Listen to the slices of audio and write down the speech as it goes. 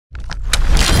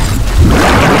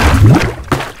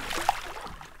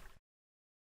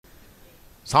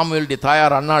சாமுவேலுடைய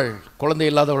தாயார் அன்னாள் குழந்தை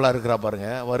இல்லாதவளாக இருக்கிறா பாருங்க,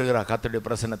 வருகிறா கர்த்தருடைய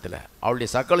பிரசன்னத்தில். அவளுடைய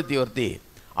சக்களத்தி ஒருத்தி,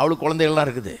 அவளுக்கு குழந்தைகள்லாம்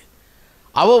இருக்குது.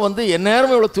 அவள் வந்து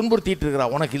எந்நேரமும் இவ்வளோ துன்புறுத்திட்டு இருக்கிறா,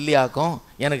 உனக்கு இல்லையாக்கும்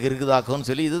எனக்கு இருக்குதாக்கும்னு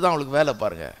சொல்லி. இதுதான் அவளுக்கு வேலை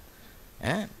பாருங்க.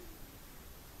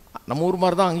 நம்ம ஊர்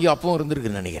மாதிரி தான் அங்கேயும் அப்பவும்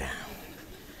இருந்திருக்குன்னு நினைக்கிறேன்.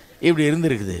 இப்படி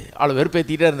இருந்திருக்குது. அவளை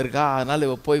வெறுப்பேற்றிக்கிட்டே இருந்திருக்கா. அதனால்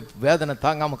இவள் போய் வேதனை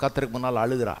தாங்காமல் கர்த்தருக்கு முன்னால்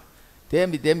அழுகிறா,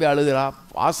 தேம்பி தேம்பி அழுகிறா.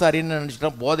 ஆசாரின்னு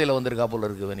நினச்சிட்டா போதையில் வந்திருக்கா போல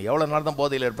இருக்குது. எவ்வளோ நாள் தான்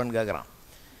போதையில் இருப்பேன்னு கேட்குறான்.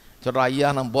 சொல்கிறான், ஐயா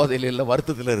நான் போதையில் இல்லை,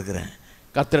 வருத்தத்தில் இருக்கிறேன்,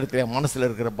 கர்த்தரிடத்துல என் மனசில்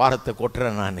இருக்கிற பாரத்தை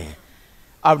கொட்டுறேன் நான்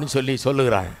அப்படின்னு சொல்லி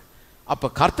சொல்லுகிறாள். அப்போ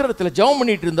கர்த்தரிடத்தில் ஜெபம்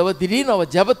பண்ணிகிட்டு இருந்தவ திடீர்னு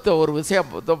அவள் ஜெபத்தை ஒரு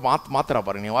விஷயத்தை மாத்திரா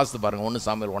பாருங்க. நீங்கள் வாசித்து பாருங்கள். 1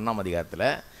 சாமுவேல் 1ஆம் அதிகாரத்தில்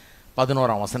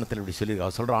 11ஆம் வசனத்தில் இப்படி சொல்லியிருக்கா.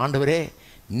 சொல்கிற, ஆண்டவரே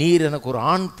நீர் எனக்கு ஒரு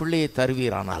ஆண் பிள்ளையை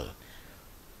தருவீரானால்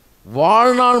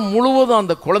வாழ்நாள் முழுவதும்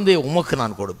அந்த குழந்தையை உமக்கு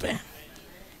நான் கொடுப்பேன்.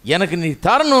 எனக்கு நீ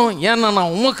தரணும், ஏன்னா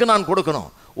நான் உமக்கு நான் கொடுக்கணும்.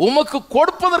 உமக்கு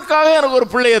கொடுப்பதற்காக எனக்கு ஒரு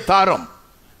பிள்ளையை தாரும்.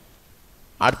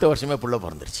 அடுத்த வருஷமே பிள்ளை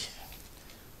பிறந்துருச்சு.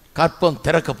 கற்பம்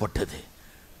திறக்கப்பட்டது.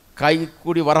 கை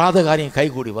கூடி வராத காரியம் கை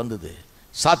கூடி வந்தது,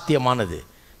 சாத்தியமானது.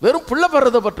 வெறும் பிள்ளை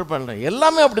பெறதை பற்ற பண்ண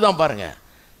எல்லாமே அப்படி தான் பாருங்கள்.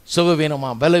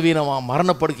 சுகவீனமாக பலவீனமாக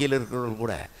மரணப்படுக்கையில் இருக்கிறவர்கள்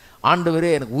கூட, ஆண்டவரே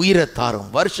எனக்கு உயிரை தாரும்,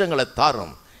 வருஷங்களை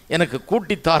தாரும், எனக்கு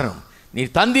கூட்டி தாரும். நீ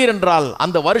தந்தீர் என்றால்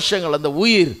அந்த வருஷங்கள், அந்த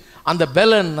உயிர், அந்த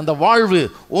பலன், அந்த வாழ்வு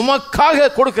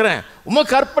உமக்காக கொடுக்குறேன்,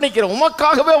 உமக்கு அர்ப்பணிக்கிறேன்,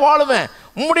 உமக்காகவே வாழுவேன்,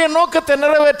 உம்முடைய நோக்கத்தை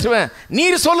நிறைவேற்றுவேன்,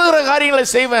 நீர் சொல்லுகிற காரியங்களை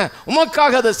செய்வேன்,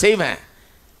 உமக்காக அதை செய்வேன்.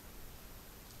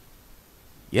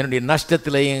 என்னுடைய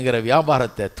நஷ்டத்திலேங்கிற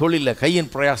வியாபாரத்தை, தொழிலில் கையின்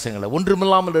பிரயாசங்களை,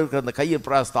 ஒன்றுமில்லாமல் இருக்கிற அந்த கையின்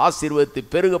பிரயாசத்தை ஆசீர்வதித்து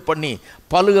பெருக பண்ணி,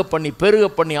 பலுக பண்ணி, பெருக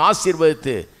பண்ணி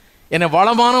ஆசீர்வதித்து என்னை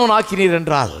வளமானவன் ஆக்கினீர்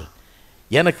என்றால்,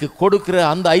 எனக்கு கொடுக்கிற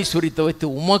அந்த ஐஸ்வர்யத்தை வைத்து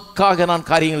உமக்காக நான்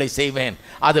காரியங்களை செய்வேன்,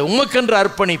 அதை உமக்கென்று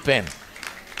அர்ப்பணிப்பேன்.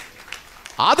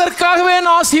 அதற்காகவே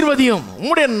நான் ஆசீர்வதியும்.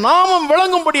 உம்முடைய நாமம்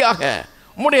விளங்கும்படியாக,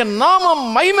 உம்முடைய நாமம்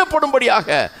மகிமைப்படும்படியாக,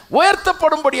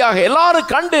 உயர்த்தப்படும்படியாக, எல்லாரும்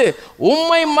கண்டு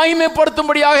உம்மை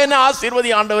மகிமைப்படுத்தும்படியாக என்னை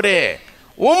ஆசீர்வதி ஆண்டவரே.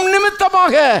 உம்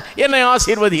நிமித்தமாக என்னை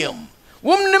ஆசீர்வதியும்.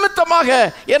 உம் நிமித்தமாக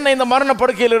என்னை இந்த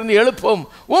மரணப்படுக்கையிலிருந்து எழுப்பும்.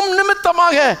 உம்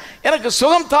நிமித்தமாக எனக்கு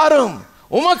சுகம் தாரும்.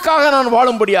 உமக்காக நான்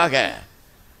வாழும்படியாக.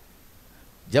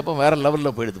 ஜபம் வேற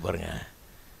லெவலில் போயிடுது பாருங்க.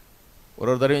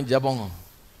 ஒரு தடவையும் ஜபம்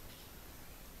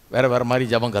வேறு மாதிரி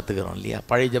ஜபம் கற்றுக்கிறோம் இல்லையா?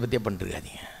 பழைய ஜபத்தையே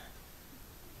பண்ணிட்டுருக்காதீங்க,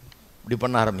 இப்படி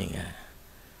பண்ண ஆரம்பிங்க.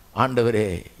 ஆண்டவரே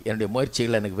என்னுடைய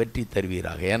முயற்சிகளை எனக்கு வெற்றி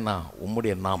தருவீராக, ஏன்னா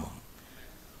உம்முடைய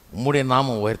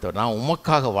நாமம் உயர்த்த, நான்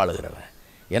உமக்காக வாழுகிறவன்,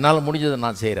 என்னால் முடிஞ்சதை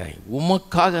நான் செய்கிறேன்,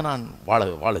 உமக்காக நான்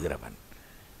வாழுகிறவன்,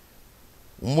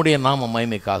 உம்முடைய நாம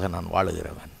மகிமைக்காக நான்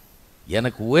வாழுகிறவன்.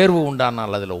 எனக்கு உயர்வு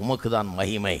உண்டானால் அதில் உமக்கு தான்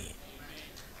மகிமை.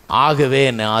 ஆகவே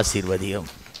என்னை ஆசீர்வதியும்.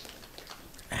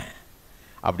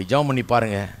 அப்படி ஜெபம் பண்ணி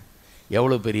பாருங்கள்,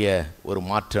 எவ்வளோ பெரிய ஒரு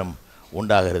மாற்றம்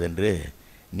உண்டாகிறது என்று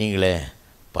நீங்களே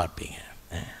பார்ப்பீங்க.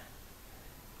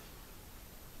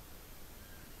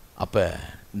 அப்போ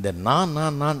இந்த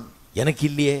நான் எனக்கு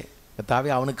இல்லையே, தாவே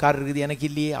அவனுக்கு கார் இருக்குது எனக்கு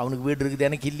இல்லையே, அவனுக்கு வீடு இருக்குது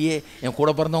எனக்கு இல்லையே, என்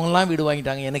கூட பிறந்தவங்களாம் வீடு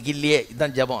வாங்கிட்டாங்க எனக்கு இல்லையே,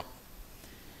 இதுதான் ஜபம்.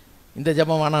 இந்த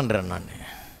ஜபம் வேணான்றேன் நான்.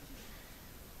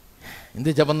 இந்த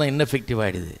ஜபம் தான் இன்னெஃபெக்டிவ்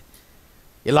ஆகிடுது.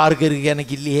 எல்லாருக்கும் இருக்குது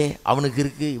எனக்கு இல்லையே, அவனுக்கு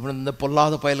இருக்குது, இவன் இந்த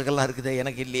பொல்லாத பயல்கள்லாம் இருக்குதே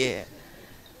எனக்கு இல்லையே,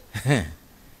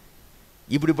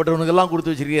 இப்படிப்பட்டவனுக்கெல்லாம்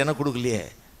கொடுத்து வச்சிருக்கேன் எனக்கு கொடுக்கலையே.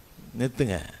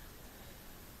 நிறுத்துங்க.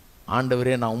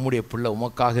 ஆண்டவரே நான் உம்முடைய பிள்ளை,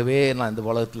 உமக்காகவே நான் இந்த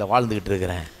உலகத்தில் வாழ்ந்துக்கிட்டு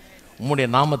இருக்கிறேன், உம்முடைய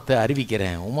நாமத்தை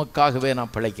அறிவிக்கிறேன், உமக்காகவே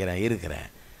நான் பிழைக்கிறேன் இருக்கிறேன்.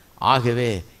 ஆகவே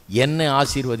என்னை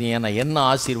ஆசீர்வதியும், ஏன்னா என்ன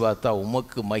ஆசீர்வாதத்தா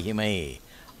உமக்கு மகிமை,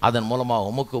 அதன் மூலமாக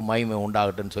உமக்கு மகிமை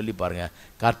உண்டாகட்டும்னு சொல்லி பாருங்கள்.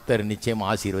 கர்த்தர்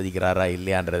நிச்சயமாக ஆசீர்வதிக்கிறாரா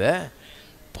இல்லையான்றதை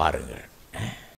பாருங்கள்.